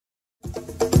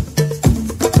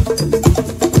So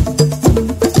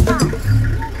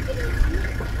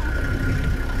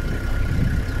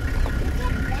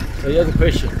here's a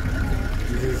question.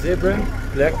 Is a zebra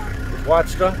black with white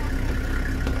stripes?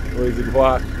 Or is it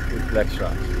white with black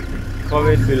stripes?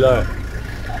 Comment below.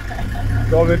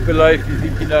 Comment below if you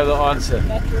think you know the answer.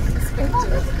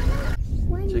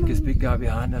 Check this big guy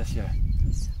behind us here.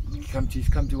 He's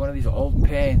come to one of these old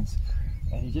pans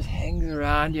and he just hangs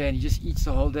around here and he just eats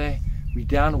the whole day. We're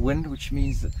downwind, which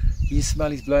means that his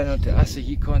smell is blowing onto us, so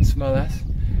he can't smell us.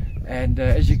 And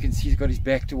as you can see, he's got his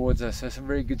back towards us, so some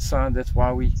very good sign. That's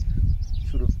why we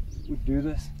sort of would do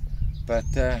this. But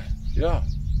yeah.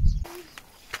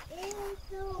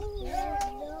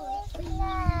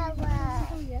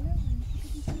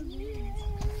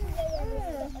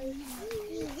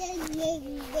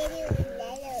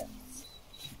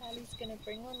 Kylie's gonna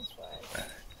bring one for us.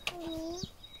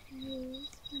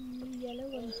 Yellow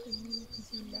one for you because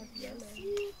you love yellow.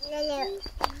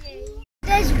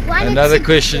 There's one. Another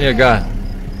question you got.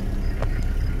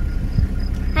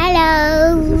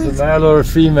 Hello. Is this a male or a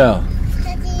female?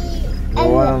 The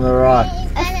one on the right.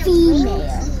 A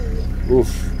female. Oof,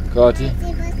 Carty.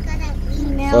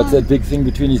 What's that big thing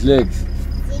between his legs?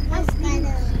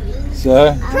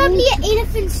 So? Probably an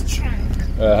elephant's trunk.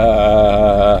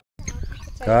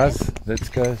 Guys, let's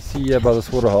go see here by this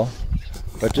waterhole.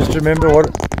 But just remember, what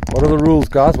are the rules,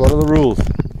 guys? What are the rules?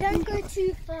 Don't go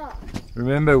too far.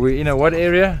 Remember, we're in a what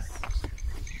area?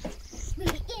 We're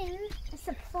in a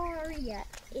safari.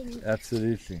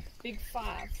 Absolutely. Big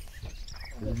 5.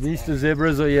 At least the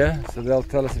zebras are here, so they'll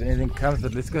tell us if anything comes.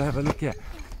 But let's go have a look here.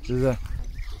 There's a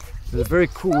very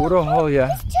cool waterhole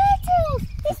here.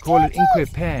 We call it Inkwe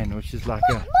Pan, which is like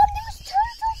a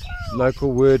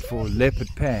local word for leopard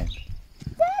pan.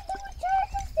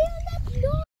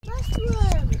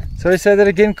 Sorry, say that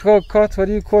again, Cot. What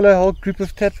do you call a whole group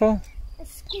of tadpole? A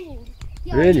school.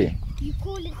 Yeah, Really? You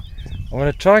call it. I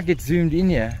want to try and get zoomed in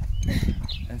here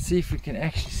and see if we can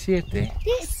actually see it there.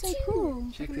 That's so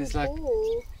cool. Check, there's like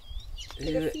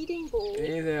a feeding ball.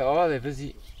 There they are, they're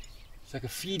busy. It's like a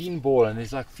feeding ball, and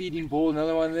there's like feeding ball,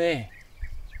 another one there,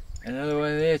 another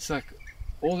one there. It's like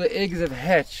all the eggs have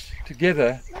hatched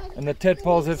together and the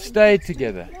tadpoles have stayed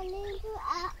together.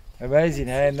 Amazing,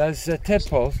 hey? And those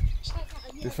tadpoles,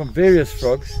 they're from various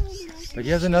frogs. But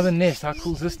here's another nest. How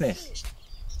cool is this nest?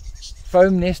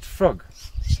 Foam nest frog.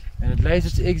 And it lays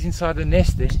its eggs inside the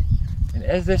nest there. And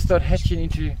as they start hatching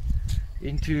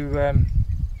into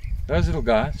those little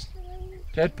guys,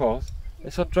 tadpoles, they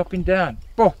start dropping down,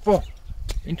 boh, boh,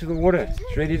 into the water.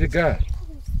 It's ready to go.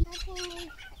 It's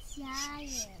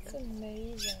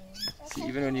amazing. See,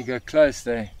 even when you go close,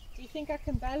 they... Do you think I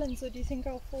can balance, or do you think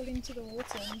I'll fall into the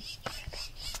water?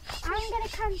 I'm gonna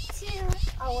come too.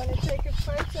 I want to take a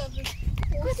photo of this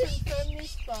awesome foam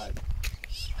nest frog.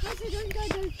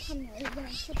 Don't come over.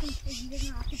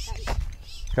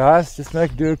 Guys, just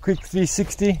do a quick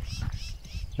 360.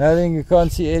 Nothing, you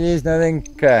can't see areas, nothing.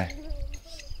 Okay.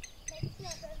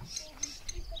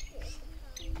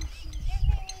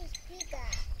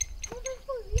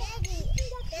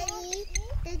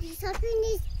 Daddy, something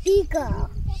is bigger.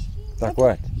 Like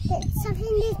what?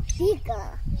 Something is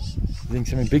bigger. You think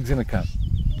something big's gonna come?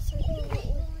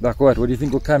 Like what? What do you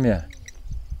think will come here?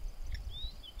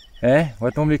 Eh?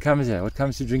 What normally comes here? What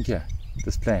comes to drink here?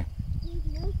 This plane?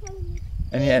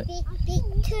 Any Big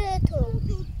turtle.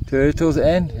 turtles,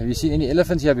 and have you seen any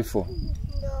elephants here before? No,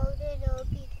 they're no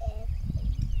big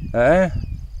elephant. Eh?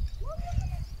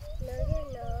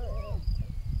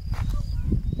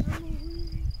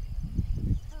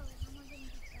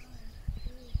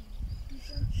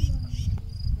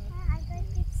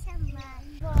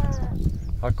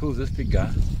 How cool is this big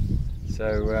guy?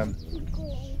 So we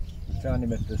found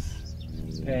him at this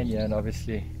pan here, and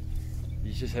obviously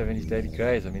he's just having his daily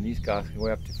graze. I mean, these guys can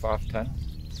weigh up to 5 ton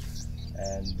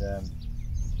and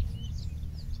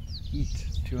eat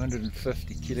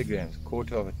 250 kilograms,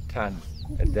 quarter of a ton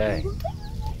a day.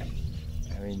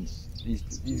 I mean, these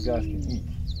guys can eat.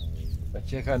 But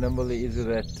check how nimble he is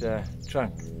with that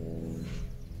trunk.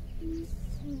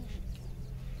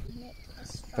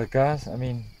 But guys, I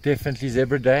mean, definitely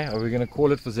Zebra Day. Are we going to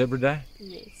call it for Zebra Day?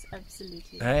 Yes,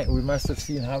 absolutely. Hey, we must have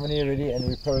seen how many already, and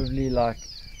we probably like...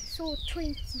 Saw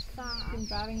 25. I've been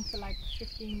driving for like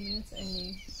 15 minutes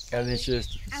only. And it's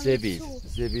just zebbies,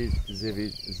 zebbies,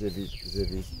 zebbies, zebbies,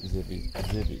 zebbies, zebbies,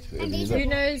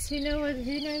 zebbies.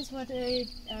 Who knows what a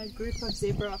group of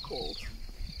zebra are called?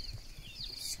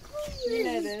 You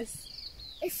know this.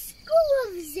 A school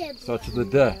of zebras. Starts with the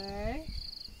duh.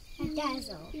 A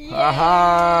dazzle.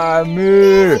 Aha!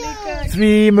 Moo!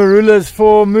 3 marulas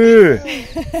for moo!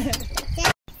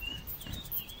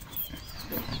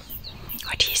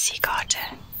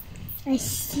 I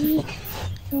see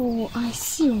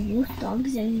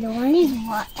warthogs and the one is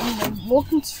white and they're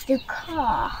walking to the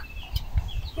car.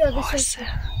 Yeah, this is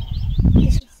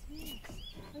snakes.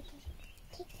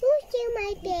 Who's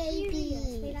my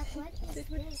baby?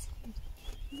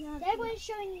 Yeah, that one's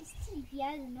showing his teeth. He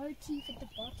has no teeth at the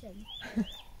bottom.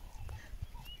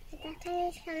 That one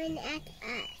is showing at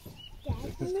us.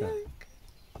 Dad, look.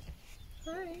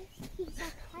 Hi. He's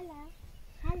like, hello.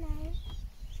 Hello.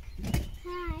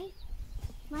 Hi.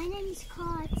 My name is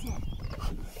Carter.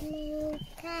 Hello,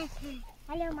 Carter.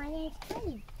 Hello, my name is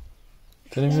Kylie.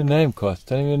 Tell him your name, Carter.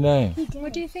 Tell him your name.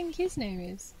 What do you think his name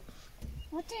is?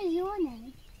 What is your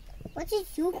name? What is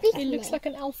your big name? He looks like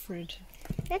an Alfred.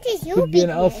 That is your Could big be an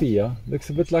Alfie, yeah. Looks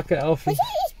a bit like an Alfie. What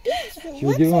is his big name? Should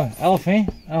we give him a Alfie?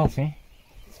 Alfie.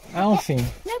 Alfie.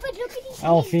 No, but look at his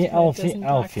Alfie, name. Alfie, Doesn't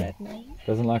Alfie. like that name.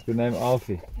 Doesn't like the name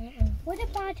Alfie. What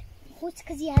about horse?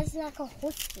 Because he has like a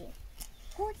horsey.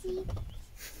 Horsey.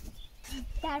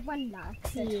 That one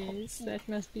likes it. Yes, that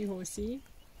must be Horsey.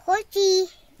 Horsey.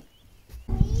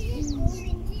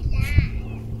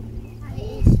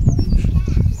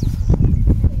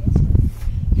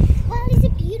 Well, it's a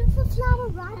beautiful flower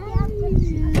right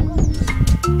there.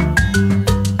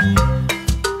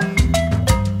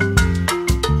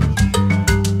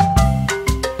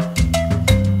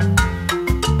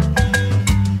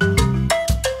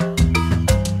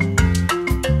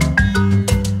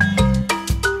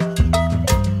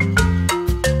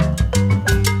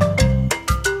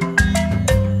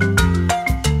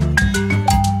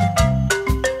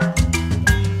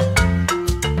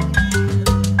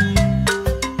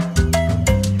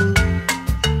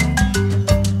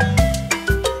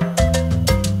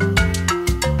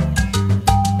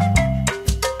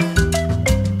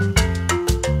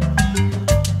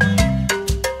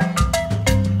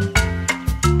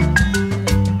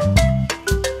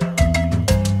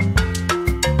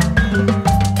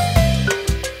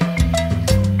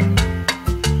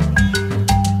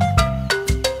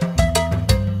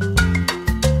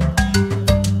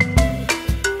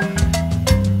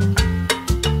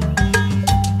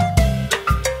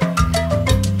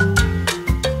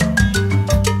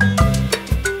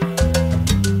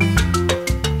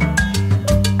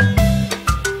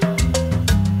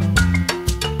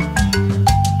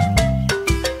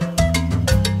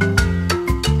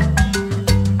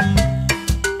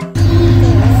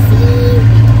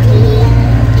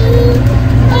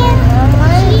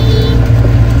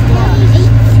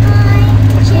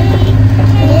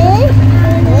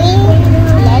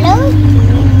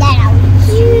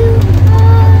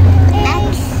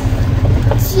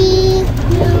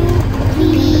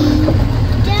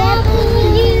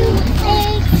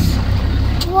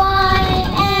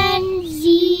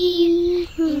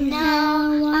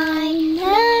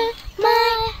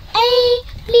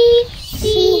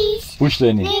 Bush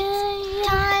learning. Next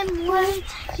time won't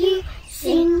you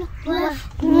sing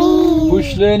with me?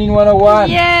 Bush learning 101.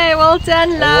 Yay, well done,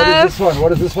 And love. what is this one? What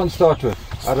does this one start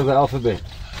with? Out of the alphabet.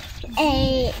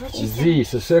 A, Z.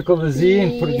 So circle the Z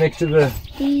and put it next to the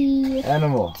B,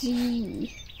 animal.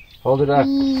 G, Hold it up.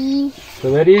 E,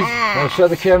 So that is, now show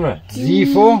the camera.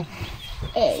 Z for?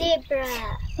 zebra.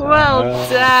 Well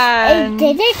done.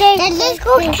 Then let's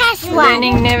go catch one.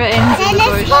 Learning never ends in Then the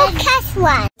let's bush. go catch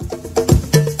one.